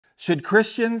Should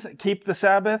Christians keep the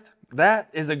Sabbath? That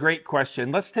is a great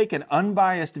question. Let's take an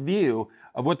unbiased view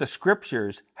of what the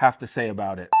scriptures have to say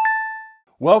about it.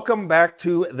 Welcome back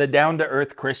to the Down to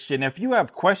Earth Christian. If you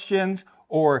have questions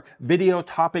or video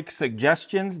topic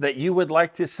suggestions that you would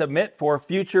like to submit for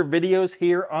future videos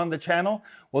here on the channel,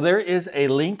 well, there is a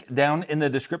link down in the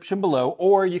description below,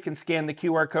 or you can scan the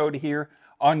QR code here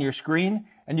on your screen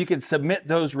and you can submit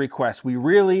those requests. We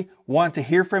really want to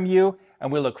hear from you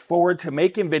and we look forward to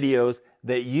making videos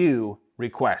that you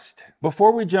request.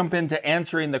 Before we jump into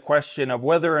answering the question of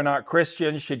whether or not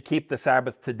Christians should keep the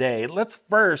Sabbath today, let's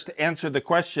first answer the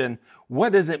question,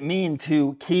 what does it mean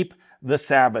to keep the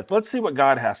Sabbath? Let's see what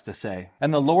God has to say.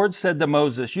 And the Lord said to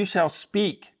Moses, "You shall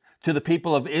speak to the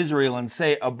people of Israel and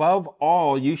say, above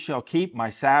all you shall keep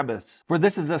my Sabbaths. For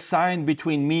this is a sign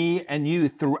between me and you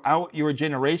throughout your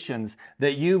generations,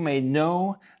 that you may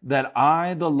know that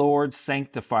I, the Lord,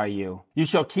 sanctify you. You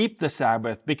shall keep the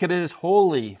Sabbath, because it is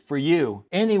holy for you.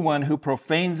 Anyone who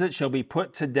profanes it shall be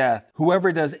put to death.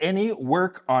 Whoever does any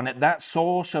work on it, that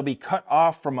soul shall be cut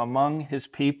off from among his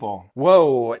people."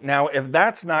 Whoa, now if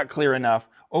that's not clear enough,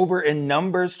 over in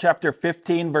Numbers chapter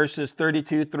 15, verses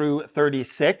 32 through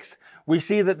 36, we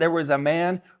see that there was a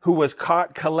man who was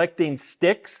caught collecting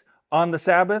sticks on the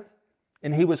Sabbath,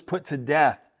 and he was put to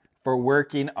death for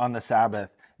working on the Sabbath.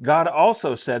 God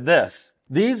also said this,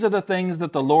 "These are the things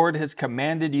that the Lord has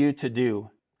commanded you to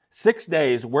do. 6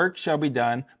 days work shall be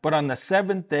done, but on the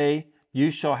seventh day you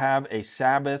shall have a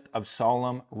Sabbath of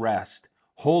solemn rest,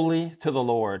 holy to the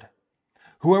Lord.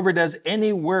 Whoever does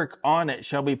any work on it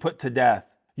shall be put to death.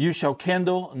 You shall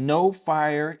kindle no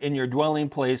fire in your dwelling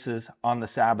places on the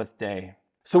Sabbath day."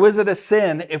 So is it a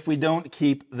sin if we don't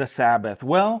keep the Sabbath?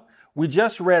 Well, we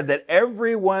just read that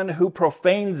everyone who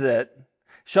profanes it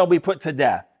shall be put to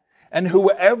death. And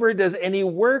whoever does any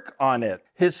work on it,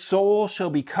 his soul shall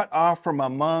be cut off from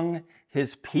among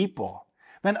his people.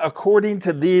 And according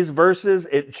to these verses,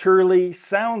 it surely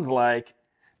sounds like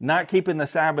not keeping the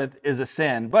Sabbath is a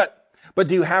sin. But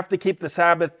do you have to keep the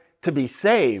Sabbath to be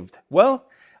saved? Well,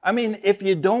 I mean, if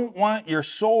you don't want your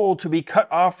soul to be cut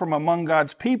off from among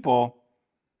God's people,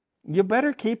 you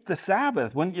better keep the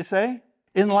Sabbath, wouldn't you say?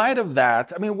 In light of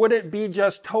that, I mean, would it be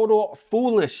just total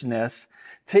foolishness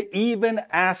to even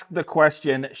ask the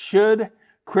question, should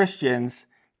Christians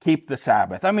keep the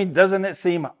Sabbath? I mean, doesn't it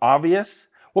seem obvious?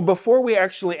 Well, before we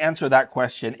actually answer that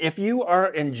question, if you are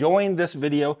enjoying this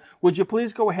video, would you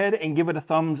please go ahead and give it a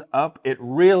thumbs up? It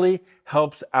really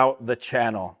helps out the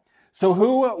channel. So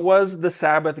who was the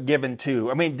Sabbath given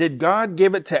to? I mean, did God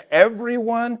give it to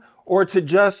everyone or to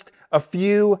just a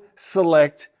few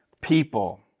select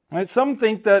people? Right? Some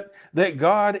think that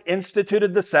God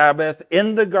instituted the Sabbath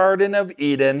in the Garden of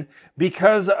Eden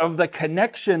because of the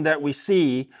connection that we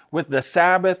see with the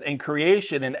Sabbath and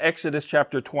creation in Exodus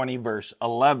chapter 20, verse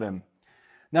 11.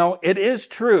 Now, it is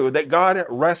true that God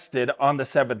rested on the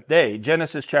seventh day,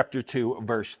 Genesis chapter 2,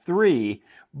 verse 3,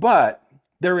 but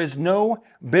there is no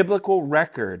biblical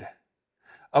record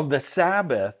of the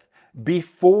Sabbath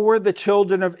before the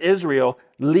children of Israel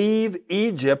leave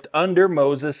Egypt under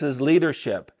Moses'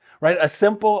 leadership. Right? A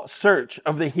simple search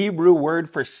of the Hebrew word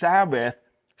for Sabbath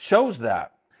shows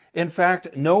that. In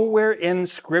fact, nowhere in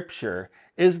Scripture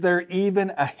is there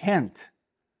even a hint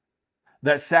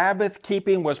that Sabbath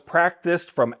keeping was practiced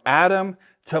from Adam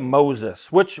to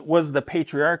Moses, which was the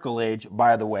patriarchal age,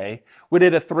 by the way. We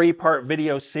did a 3-part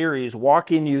video series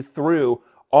walking you through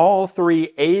all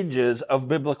 3 ages of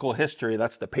biblical history.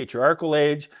 That's the patriarchal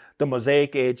age, the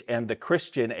Mosaic age, and the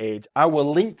Christian age. I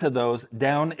will link to those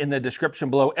down in the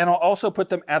description below, and I'll also put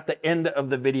them at the end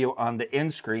of the video on the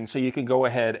end screen so you can go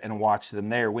ahead and watch them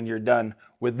there when you're done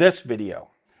with this video.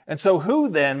 And so who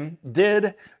then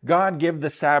did God give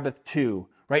the Sabbath to?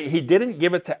 Right? He didn't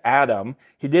give it to Adam.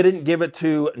 He didn't give it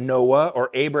to Noah or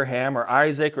Abraham or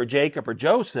Isaac or Jacob or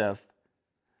Joseph.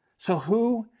 So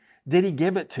who did he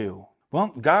give it to?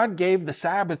 Well, God gave the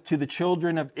Sabbath to the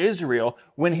children of Israel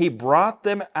when he brought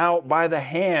them out by the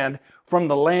hand from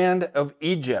the land of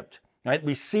Egypt. Right?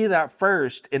 We see that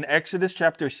first in Exodus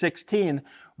chapter 16,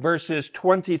 verses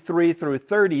 23 through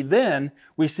 30. Then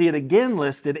we see it again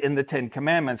listed in the 10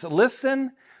 Commandments.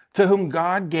 Listen to whom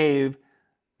God gave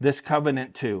this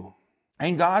covenant to.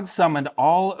 And God summoned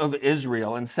all of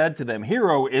Israel and said to them,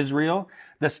 "Hear, O Israel,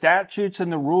 the statutes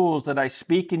and the rules that I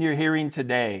speak in your hearing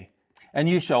today, and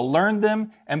you shall learn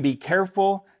them and be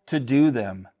careful to do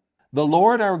them. The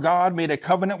Lord our God made a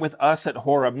covenant with us at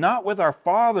Horeb. Not with our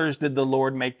fathers did the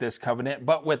Lord make this covenant,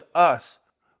 but with us,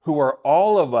 who are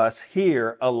all of us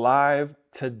here alive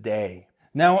today."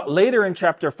 Now, later in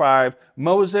chapter 5,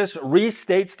 Moses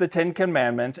restates the Ten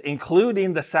Commandments,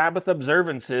 including the Sabbath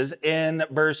observances in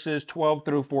verses 12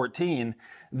 through 14.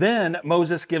 Then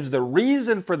Moses gives the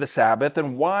reason for the Sabbath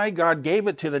and why God gave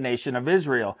it to the nation of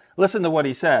Israel. Listen to what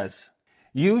he says.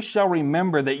 You shall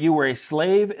remember that you were a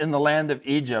slave in the land of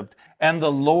Egypt, and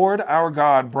the Lord our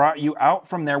God brought you out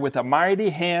from there with a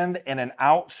mighty hand and an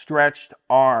outstretched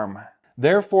arm.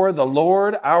 Therefore, the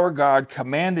Lord our God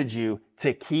commanded you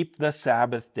to keep the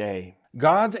Sabbath day.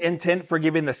 God's intent for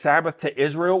giving the Sabbath to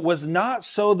Israel was not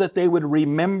so that they would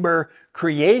remember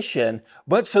creation,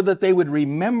 but so that they would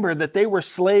remember that they were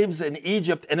slaves in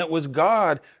Egypt, and it was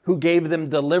God who gave them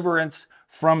deliverance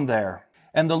from there.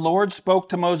 And the Lord spoke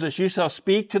to Moses, you shall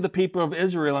speak to the people of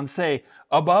Israel and say,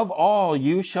 above all,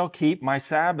 you shall keep my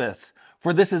Sabbaths.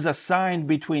 For this is a sign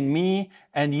between me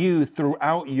and you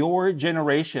throughout your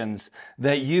generations,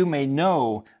 that you may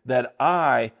know that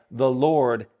I, the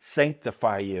Lord,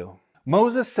 sanctify you.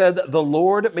 Moses said the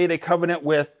Lord made a covenant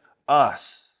with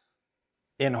us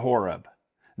in Horeb.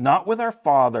 Not with our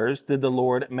fathers did the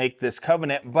Lord make this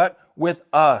covenant, but with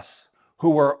us,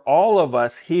 who are all of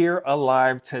us here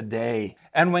alive today.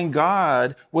 And when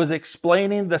God was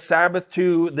explaining the Sabbath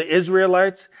to the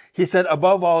Israelites, he said,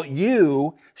 above all,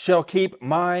 you shall keep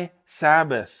my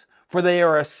Sabbaths, for they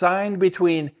are a sign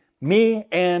between me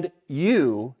and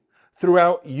you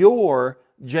throughout your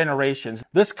generations.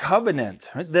 This covenant,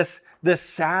 this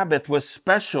Sabbath was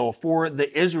special for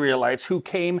the Israelites who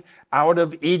came out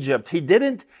of Egypt. He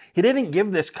didn't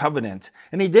give this covenant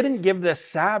and he didn't give this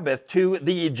Sabbath to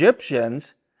the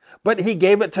Egyptians, but he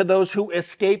gave it to those who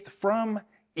escaped from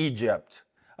Egypt.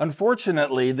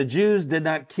 Unfortunately, the Jews did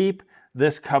not keep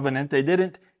this covenant. They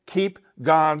didn't keep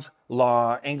God's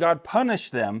law, and God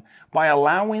punished them by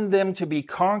allowing them to be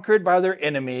conquered by their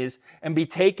enemies and be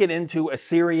taken into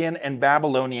Assyrian and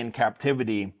Babylonian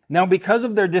captivity. Now, because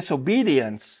of their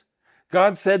disobedience,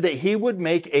 God said that he would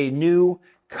make a new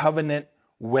covenant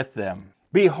with them.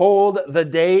 Behold, the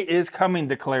day is coming,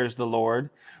 declares the Lord,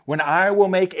 when I will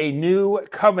make a new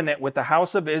covenant with the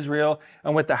house of Israel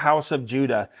and with the house of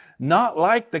Judah, not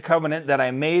like the covenant that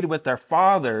I made with their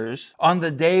fathers on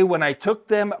the day when I took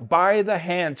them by the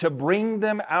hand to bring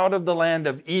them out of the land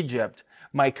of Egypt,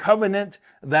 my covenant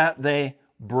that they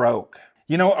broke.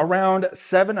 You know, around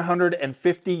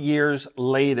 750 years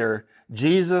later,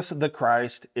 Jesus the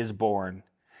Christ is born.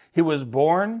 He was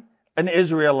born an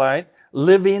Israelite,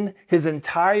 living his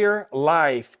entire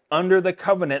life under the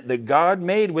covenant that God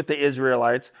made with the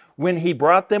Israelites when he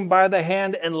brought them by the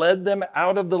hand and led them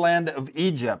out of the land of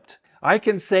Egypt. I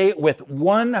can say with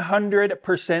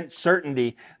 100%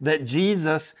 certainty that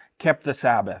Jesus kept the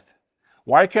Sabbath.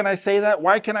 Why can I say that?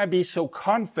 Why can I be so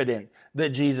confident that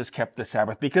Jesus kept the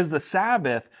Sabbath? Because the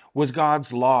Sabbath was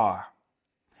God's law.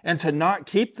 And to not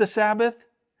keep the Sabbath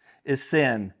is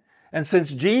sin. And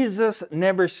since Jesus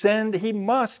never sinned, he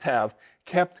must have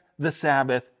kept the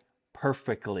Sabbath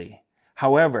perfectly.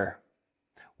 However,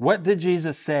 what did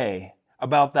Jesus say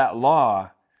about that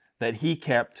law that he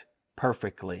kept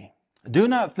perfectly? Do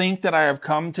not think that I have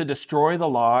come to destroy the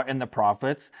law and the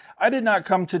prophets. I did not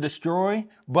come to destroy,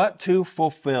 but to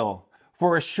fulfill.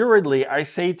 For assuredly I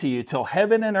say to you, till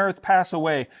heaven and earth pass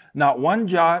away, not one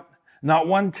jot, not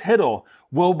one tittle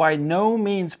will by no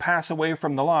means pass away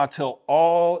from the law till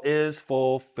all is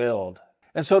fulfilled.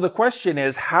 And so the question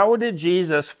is, how did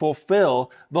Jesus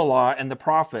fulfill the law and the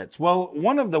prophets? Well,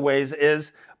 one of the ways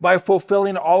is by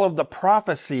fulfilling all of the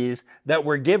prophecies that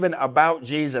were given about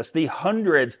Jesus, the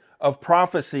hundreds of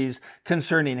prophecies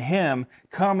concerning him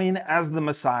coming as the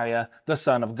Messiah, the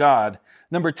Son of God.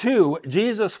 Number two,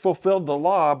 Jesus fulfilled the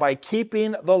law by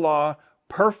keeping the law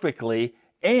perfectly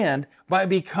and by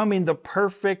becoming the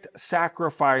perfect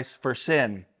sacrifice for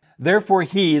sin. Therefore,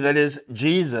 he, that is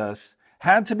Jesus,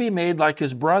 had to be made like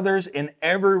his brothers in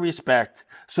every respect,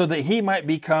 so that he might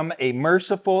become a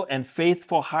merciful and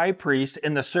faithful high priest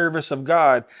in the service of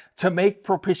God, to make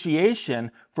propitiation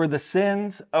for the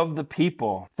sins of the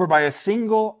people. For by a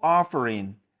single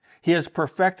offering, he has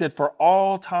perfected for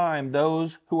all time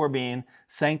those who are being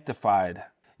sanctified.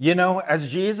 You know,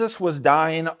 as Jesus was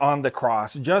dying on the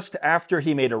cross, just after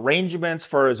he made arrangements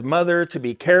for his mother to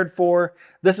be cared for,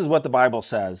 this is what the Bible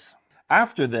says.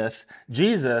 After this,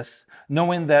 Jesus,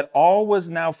 knowing that all was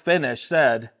now finished,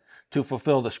 said, to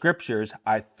fulfill the scriptures,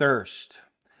 I thirst.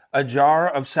 A jar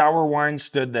of sour wine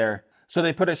stood there. So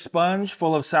they put a sponge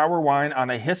full of sour wine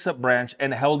on a hyssop branch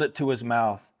and held it to his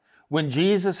mouth. When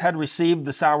Jesus had received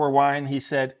the sour wine, he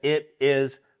said, it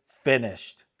is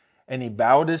finished. And he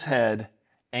bowed his head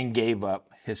and gave up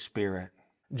his spirit.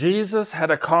 Jesus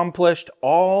had accomplished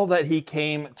all that he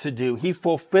came to do. He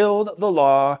fulfilled the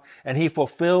law and he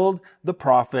fulfilled the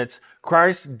prophets.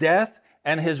 Christ's death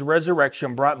and his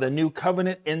resurrection brought the new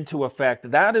covenant into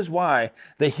effect. That is why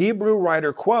the Hebrew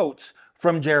writer quotes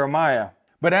from Jeremiah.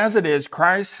 But as it is,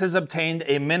 Christ has obtained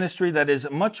a ministry that is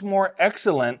much more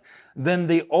excellent than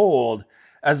the old,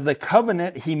 as the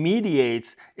covenant he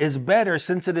mediates is better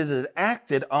since it is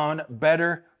acted on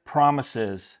better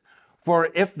promises. For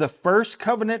if the first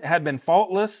covenant had been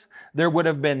faultless, there would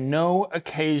have been no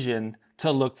occasion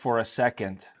to look for a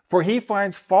second. For he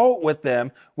finds fault with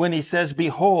them when he says,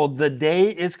 "Behold, the day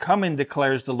is coming,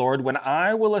 declares the Lord, when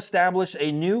I will establish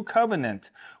a new covenant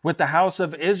with the house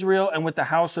of Israel and with the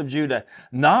house of Judah,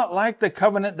 not like the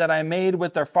covenant that I made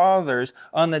with their fathers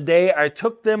on the day I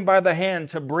took them by the hand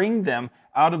to bring them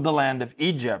out of the land of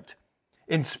Egypt."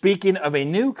 In speaking of a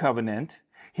new covenant,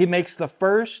 he makes the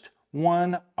first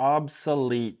one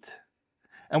obsolete.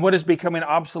 And what is becoming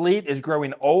obsolete is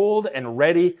growing old and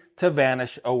ready to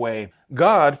vanish away.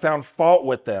 God found fault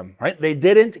with them, right? They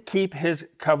didn't keep his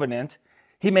covenant.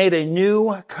 He made a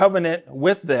new covenant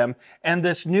with them, and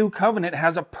this new covenant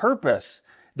has a purpose.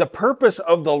 The purpose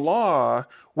of the law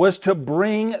was to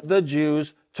bring the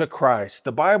Jews to Christ.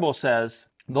 The Bible says,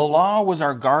 "The law was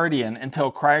our guardian until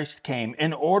Christ came,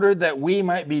 in order that we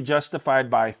might be justified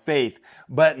by faith.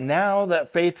 But now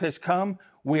that faith has come,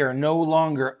 we are no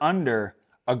longer under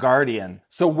a guardian."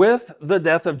 So with the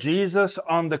death of Jesus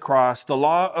on the cross, the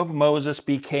law of Moses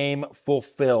became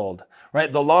fulfilled,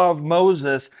 right? The law of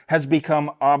Moses has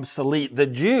become obsolete. The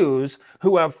Jews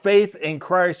who have faith in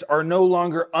Christ are no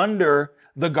longer under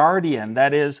the guardian,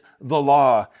 that is, the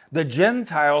law. The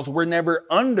Gentiles were never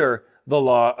under the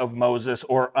law of Moses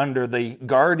or under the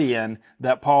guardian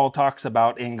that Paul talks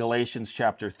about in Galatians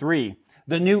chapter 3.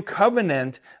 The new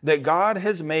covenant that God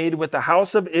has made with the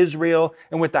house of Israel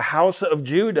and with the house of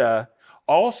Judah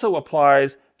also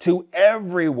applies to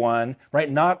everyone, right?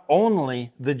 Not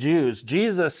only the Jews.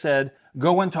 Jesus said,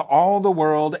 "Go into all the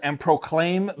world and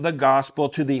proclaim the gospel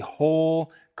to the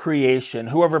whole creation.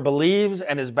 Whoever believes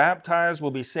and is baptized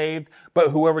will be saved, but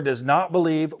whoever does not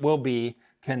believe will be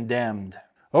condemned."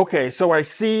 Okay, so I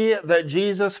see that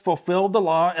Jesus fulfilled the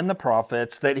law and the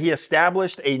prophets, that he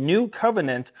established a new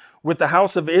covenant with the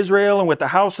house of Israel and with the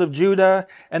house of Judah,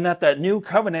 and that new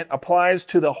covenant applies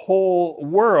to the whole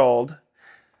world.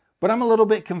 But I'm a little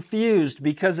bit confused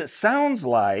because it sounds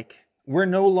like we're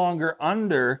no longer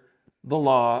under the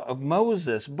law of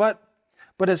Moses. But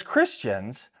as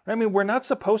Christians, I mean, we're not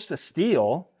supposed to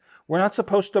steal. We're not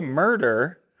supposed to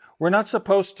murder. We're not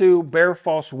supposed to bear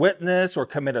false witness or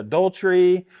commit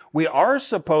adultery. We are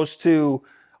supposed to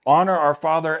honor our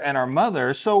father and our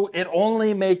mother, so it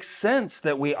only makes sense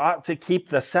that we ought to keep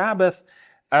the Sabbath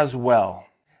as well.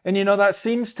 And you know, that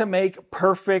seems to make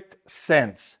perfect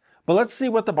sense. But let's see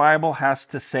what the Bible has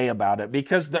to say about it,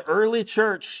 because the early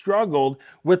church struggled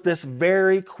with this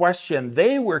very question.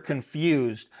 They were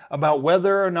confused about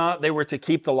whether or not they were to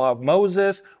keep the law of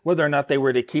Moses, whether or not they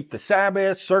were to keep the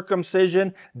Sabbath,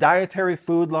 circumcision, dietary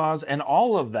food laws, and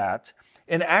all of that.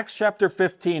 In Acts chapter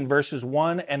 15, verses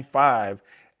 1 and 5,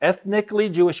 ethnically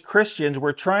Jewish Christians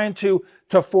were trying to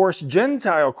force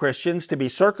Gentile Christians to be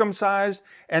circumcised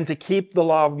and to keep the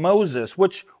law of Moses,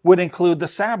 which would include the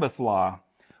Sabbath law.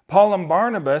 Paul and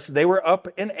Barnabas, they were up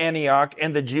in Antioch,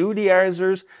 and the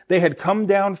Judaizers, they had come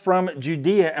down from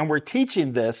Judea and were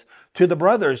teaching this to the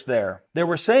brothers there. They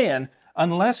were saying,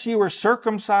 unless you are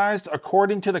circumcised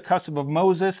according to the custom of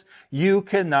Moses, you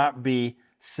cannot be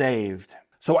saved.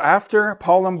 So after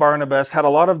Paul and Barnabas had a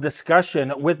lot of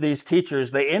discussion with these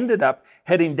teachers, they ended up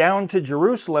heading down to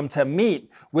Jerusalem to meet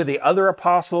with the other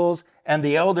apostles and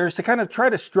the elders to kind of try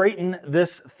to straighten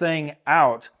this thing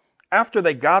out. After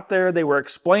they got there, they were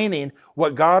explaining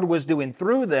what God was doing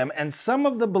through them, and some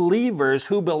of the believers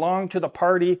who belonged to the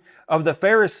party of the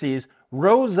Pharisees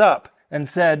rose up and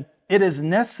said, "It is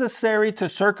necessary to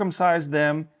circumcise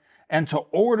them and to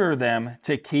order them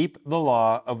to keep the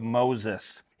law of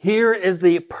Moses." Here is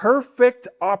the perfect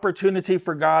opportunity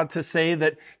for God to say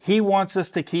that he wants us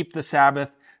to keep the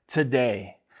Sabbath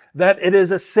today, that it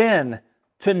is a sin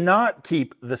to not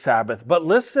keep the Sabbath. But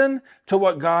listen to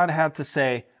what God had to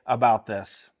say about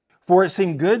this. "For it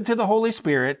seemed good to the Holy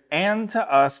Spirit and to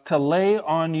us to lay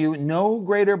on you no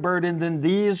greater burden than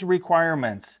these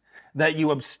requirements, that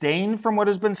you abstain from what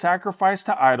has been sacrificed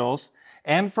to idols,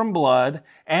 and from blood,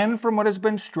 and from what has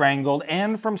been strangled,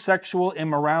 and from sexual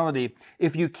immorality.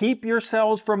 If you keep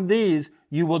yourselves from these,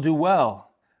 you will do well.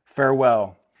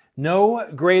 Farewell." No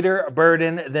greater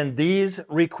burden than these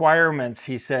requirements,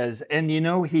 he says. And you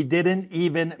know, he didn't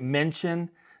even mention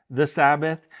the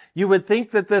Sabbath. You would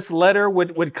think that this letter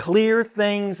would clear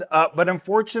things up, but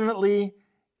unfortunately,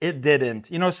 it didn't.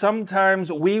 You know,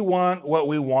 sometimes we want what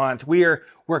we want. We're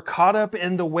caught up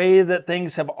in the way that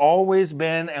things have always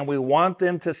been, and we want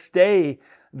them to stay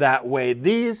that way.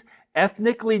 These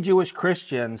ethnically Jewish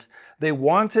Christians, they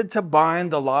wanted to bind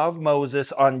the law of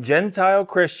Moses on Gentile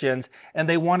Christians, and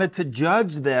they wanted to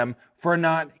judge them for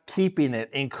not keeping it,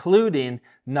 including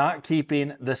not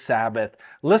keeping the Sabbath.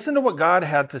 Listen to what God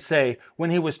had to say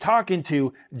when he was talking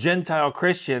to Gentile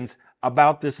Christians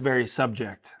about this very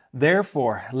subject.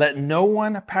 Therefore, let no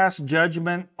one pass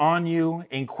judgment on you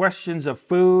in questions of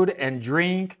food and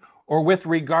drink, or with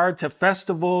regard to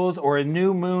festivals, or a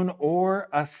new moon, or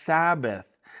a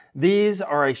Sabbath. These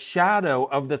are a shadow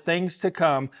of the things to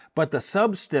come, but the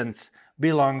substance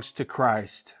belongs to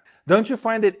Christ. Don't you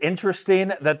find it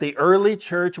interesting that the early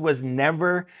church was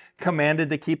never commanded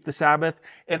to keep the Sabbath?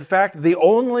 In fact, the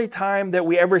only time that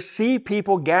we ever see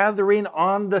people gathering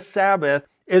on the Sabbath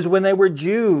is when they were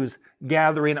Jews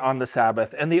gathering on the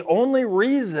Sabbath. And the only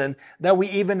reason that we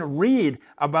even read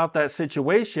about that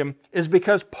situation is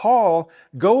because Paul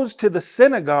goes to the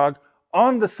synagogue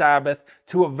on the Sabbath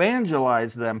to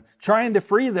evangelize them, trying to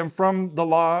free them from the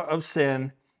law of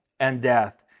sin and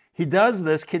death. He does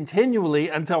this continually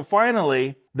until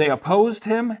finally they opposed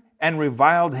him and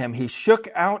reviled him. He shook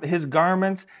out his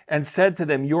garments and said to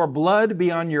them, "Your blood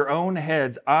be on your own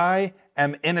heads. I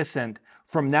am innocent.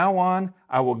 From now on,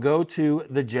 I will go to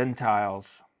the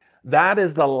Gentiles." That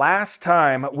is the last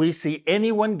time we see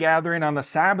anyone gathering on the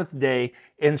Sabbath day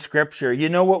in Scripture. You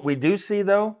know what we do see,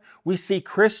 though? We see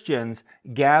Christians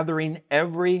gathering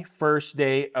every first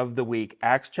day of the week.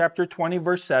 Acts chapter 20,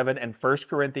 verse 7, and 1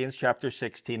 Corinthians chapter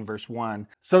 16, verse 1.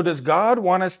 So does God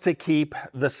want us to keep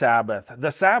the Sabbath?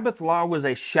 The Sabbath law was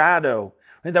a shadow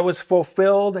that was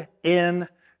fulfilled in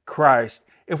Christ.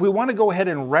 If we want to go ahead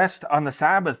and rest on the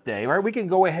Sabbath day, right, we can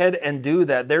go ahead and do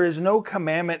that. There is no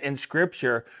commandment in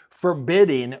Scripture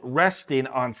forbidding resting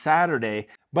on Saturday,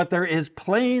 but there is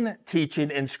plain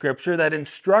teaching in Scripture that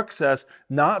instructs us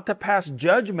not to pass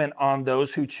judgment on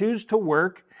those who choose to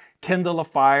work, kindle a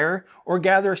fire, or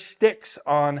gather sticks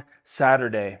on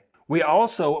Saturday. We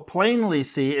also plainly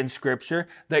see in Scripture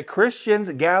that Christians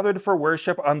gathered for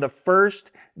worship on the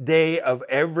first day of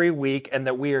every week, and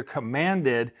that we are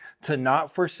commanded to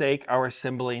not forsake our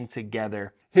assembling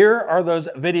together. Here are those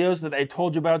videos that I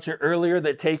told you about earlier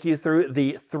that take you through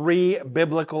the three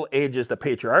biblical ages: the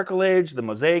patriarchal age, the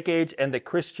Mosaic age, and the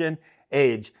Christian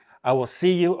age. I will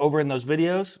see you over in those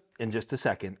videos in just a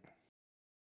second.